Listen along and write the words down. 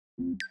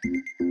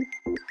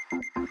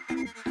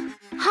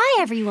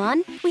Hi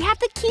everyone! We have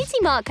the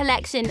Cutie Mark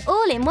collection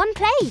all in one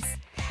place.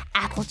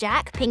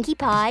 Applejack, Pinkie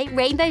Pie,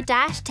 Rainbow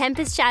Dash,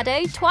 Tempest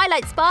Shadow,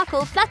 Twilight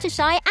Sparkle,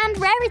 Fluttershy and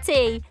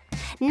Rarity.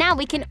 Now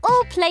we can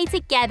all play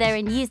together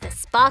and use the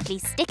sparkly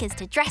stickers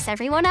to dress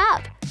everyone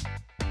up.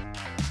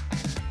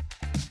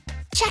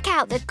 Check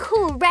out the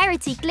cool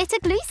Rarity glitter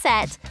glue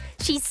set.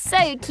 She's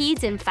so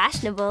cute and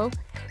fashionable.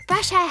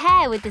 Brush her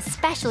hair with the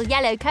special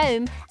yellow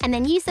comb and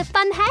then use the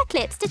fun hair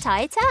clips to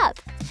tie it up.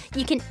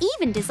 You can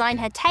even design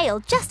her tail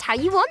just how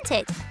you want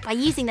it by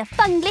using the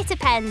fun glitter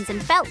pens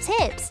and felt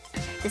tips.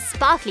 The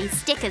sparkly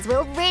stickers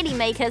will really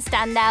make her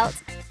stand out.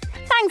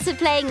 Thanks for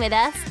playing with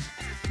us.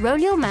 Roll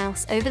your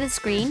mouse over the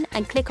screen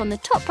and click on the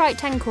top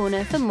right-hand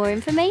corner for more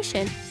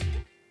information.